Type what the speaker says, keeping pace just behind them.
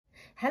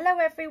Hello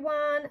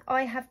everyone,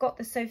 I have got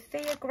the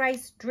Sophia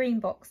Grace Dream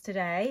Box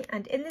today,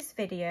 and in this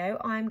video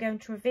I'm going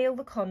to reveal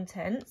the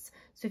contents.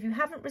 So if you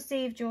haven't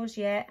received yours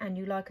yet and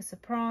you like a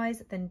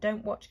surprise, then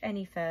don't watch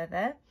any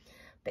further.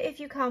 But if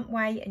you can't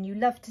wait and you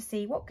love to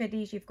see what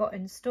goodies you've got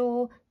in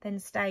store, then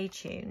stay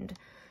tuned.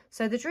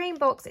 So the Dream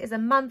Box is a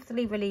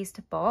monthly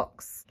released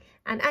box,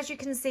 and as you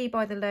can see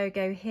by the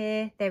logo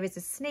here, there is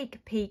a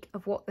sneak peek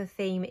of what the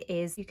theme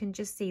is. You can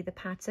just see the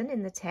pattern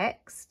in the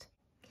text.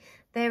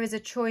 There is a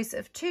choice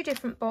of two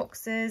different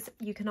boxes.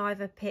 You can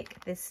either pick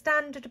the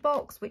standard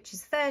box, which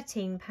is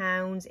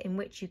 £13, in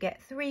which you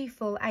get 3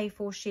 full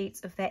A4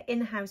 sheets of their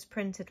in-house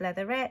printed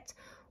leatherette,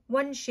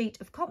 1 sheet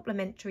of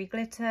complimentary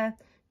glitter,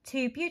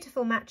 2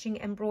 beautiful matching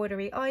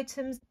embroidery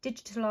items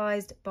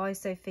digitalised by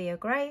Sophia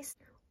Grace.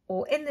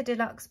 Or in the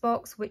deluxe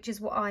box, which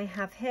is what I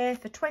have here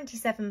for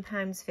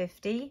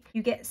 £27.50,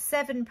 you get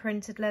 7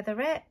 printed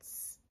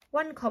leatherettes,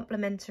 1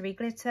 complimentary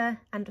glitter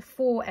and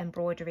 4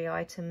 embroidery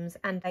items,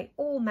 and they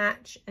all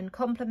match and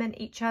complement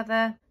each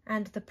other.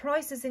 And the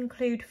prices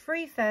include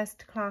free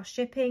first class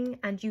shipping,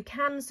 and you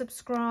can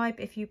subscribe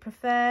if you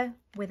prefer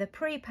with a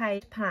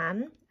prepaid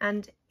plan,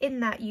 and in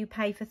that you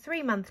pay for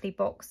 3 monthly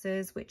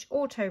boxes which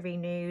auto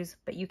renews,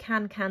 but you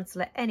can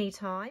cancel at any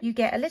time. You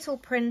get a little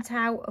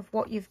printout of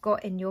what you've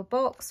got in your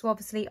box. So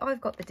obviously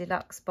I've got the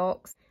deluxe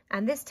box,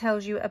 and this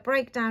tells you a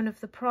breakdown of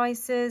the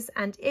prices,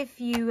 and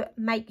if you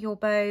make your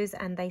bows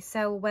and they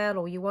sell well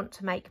or you want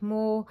to make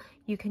more,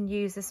 you can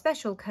use a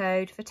special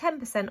code for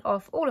 10%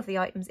 off all of the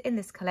items in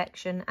this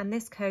collection, and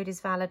this code is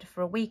valid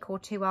for a week or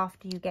 2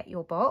 after you get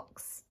your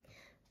box.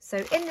 So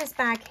in this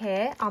bag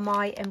here are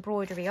my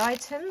embroidery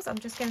items. I'm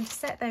just going to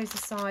set those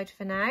aside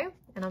for now,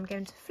 and I'm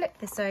going to flip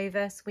this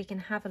over so we can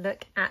have a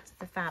look at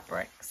the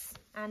fabrics.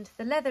 And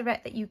the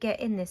leatherette that you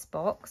get in this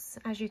box,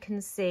 as you can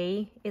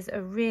see, is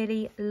a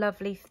really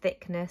lovely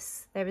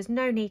thickness. There is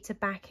no need to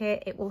back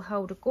it. It will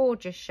hold a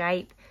gorgeous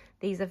shape.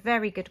 These are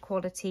very good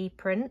quality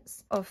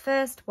prints. Our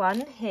first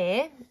one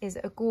here is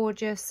a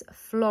gorgeous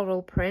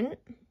floral print.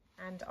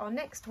 And our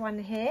next one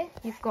here,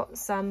 you've got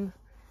some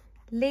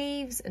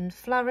leaves and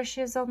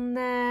flourishes on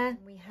there.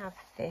 We have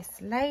this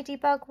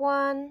ladybug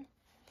one.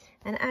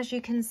 And as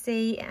you can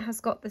see, it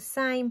has got the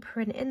same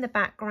print in the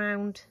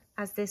background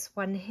as this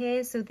one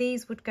here, so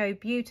these would go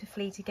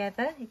beautifully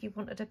together if you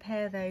wanted to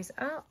pair those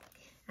up.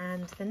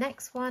 And the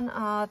next one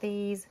are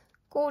these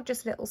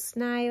gorgeous little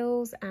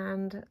snails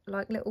and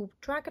like little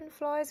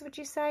dragonflies, would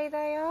you say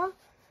they are?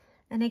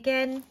 And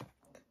again,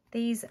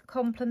 these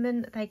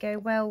complement, they go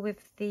well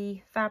with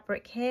the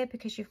fabric here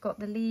because you've got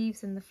the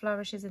leaves and the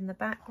flourishes in the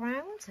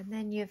background. And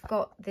then you've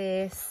got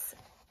this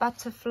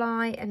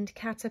butterfly and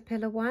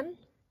caterpillar one.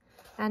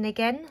 And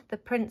again, the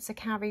prints are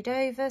carried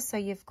over, so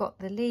you've got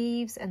the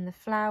leaves and the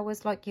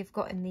flowers like you've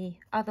got in the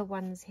other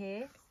ones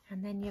here.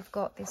 And then you've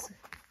got this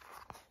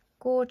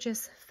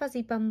gorgeous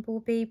fuzzy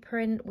bumblebee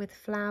print with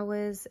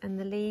flowers and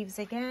the leaves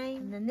again.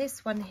 And then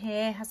this one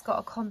here has got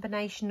a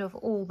combination of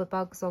all the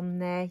bugs on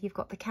there. You've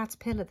got the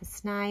caterpillar, the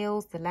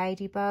snails, the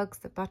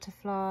ladybugs, the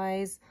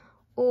butterflies,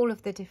 all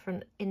of the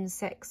different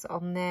insects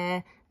on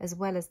there, as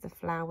well as the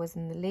flowers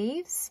and the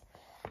leaves.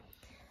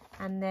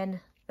 And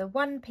then the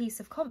one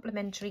piece of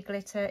complimentary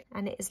glitter,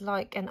 and it is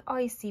like an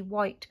icy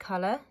white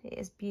colour. It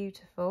is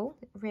beautiful,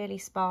 it really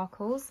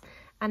sparkles.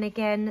 And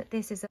again,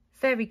 this is a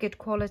very good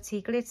quality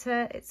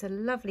glitter. It's a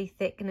lovely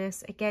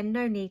thickness. Again,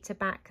 no need to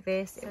back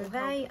this. So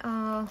they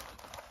are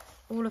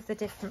all of the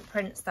different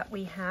prints that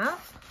we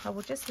have. I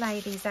will just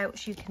lay these out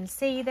so you can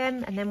see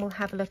them, and then we'll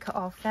have a look at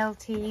our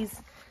felties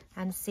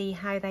and see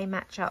how they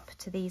match up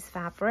to these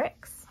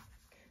fabrics.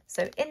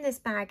 So in this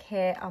bag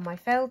here are my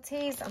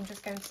felties. I'm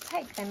just going to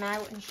take them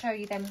out and show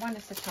you them one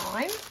at a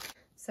time.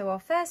 So our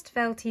first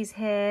felties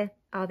here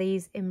are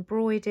these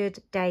embroidered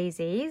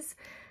daisies.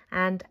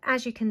 And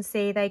as you can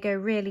see, they go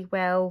really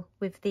well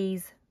with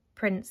these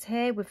prints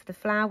here with the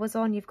flowers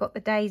on. You've got the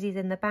daisies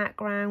in the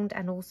background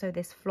and also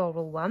this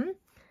floral one.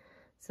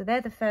 So they're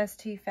the first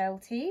 2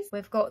 felties.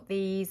 We've got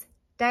these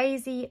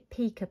daisy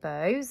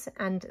peekabows,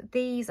 and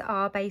these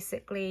are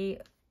basically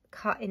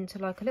cut into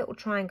like a little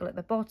triangle at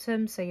the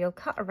bottom, so you'll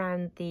cut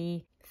around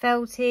the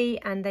felty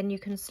and then you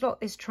can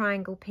slot this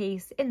triangle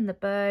piece in the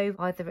bow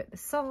either at the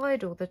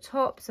side or the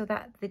top, so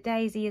that the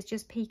daisy is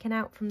just peeking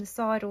out from the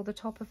side or the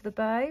top of the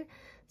bow.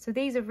 So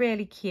these are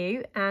really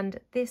cute, and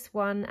this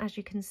one, as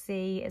you can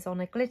see, is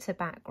on a glitter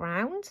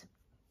background.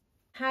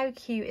 How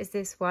cute is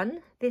this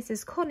one? This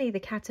is Connie the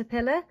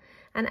caterpillar,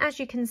 and as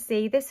you can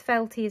see, this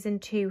felty is in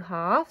 2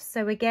 halves.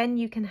 So again,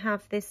 you can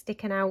have this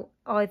sticking out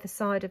either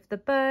side of the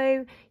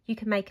bow. You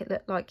can make it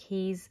look like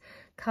he's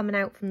coming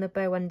out from the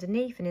bow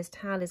underneath and his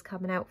tail is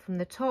coming out from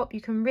the top.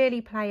 You can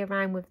really play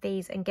around with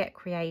these and get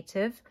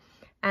creative.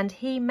 And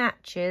he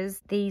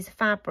matches these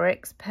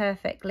fabrics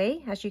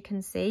perfectly. As you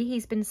can see,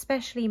 he's been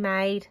specially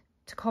made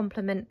to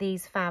complement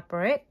these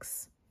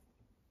fabrics.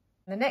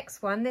 The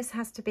next one, this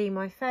has to be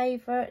my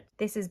favourite.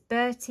 This is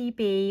Bertie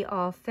Bee,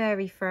 our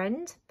furry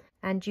friend,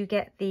 and you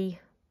get the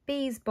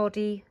bee's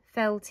body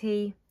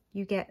felty,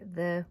 you get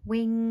the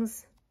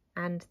wings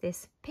and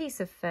this piece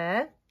of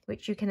fur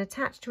which you can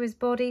attach to his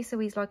body, so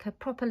he's like a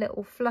proper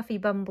little fluffy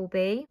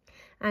bumblebee.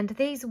 And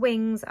these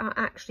wings are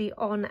actually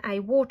on a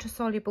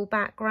water-soluble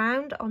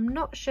background. I'm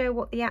not sure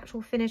what the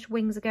actual finished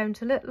wings are going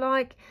to look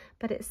like,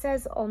 but it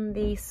says on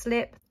the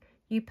slip,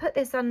 you put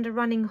this under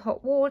running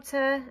hot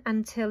water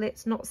until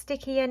it's not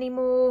sticky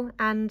anymore,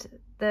 and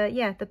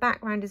the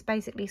background is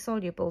basically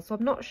soluble. So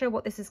I'm not sure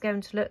what this is going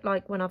to look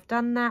like when I've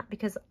done that,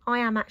 because I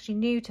am actually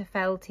new to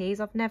felties.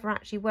 I've never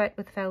actually worked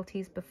with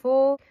felties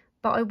before,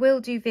 but I will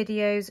do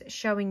videos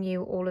showing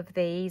you all of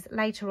these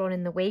later on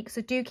in the week,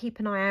 so do keep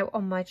an eye out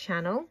on my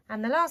channel.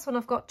 And the last one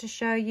I've got to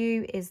show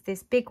you is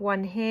this big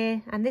one here,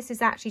 and this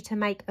is actually to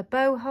make a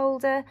bow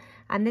holder,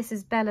 and this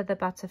is Bella the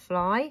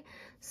butterfly.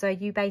 So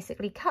you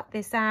basically cut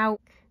this out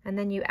and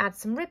then you add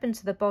some ribbon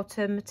to the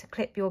bottom to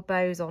clip your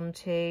bows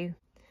onto.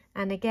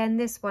 And again,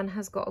 this one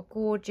has got a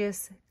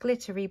gorgeous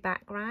glittery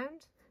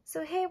background.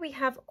 So here we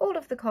have all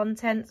of the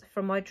contents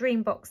from my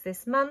dream box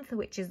this month,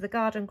 which is the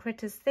Garden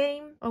Critters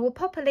theme. I will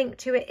pop a link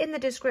to it in the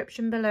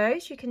description below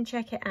so you can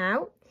check it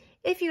out.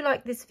 If you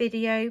like this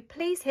video,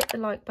 please hit the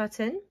like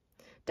button.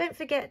 Don't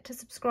forget to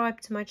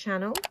subscribe to my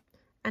channel.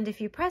 And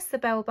if you press the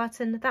bell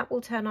button, that will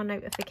turn on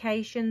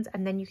notifications,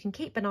 and then you can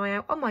keep an eye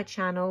out on my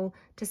channel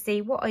to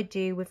see what I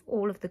do with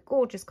all of the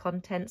gorgeous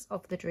contents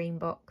of the dream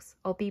box.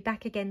 I'll be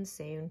back again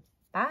soon.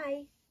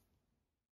 Bye.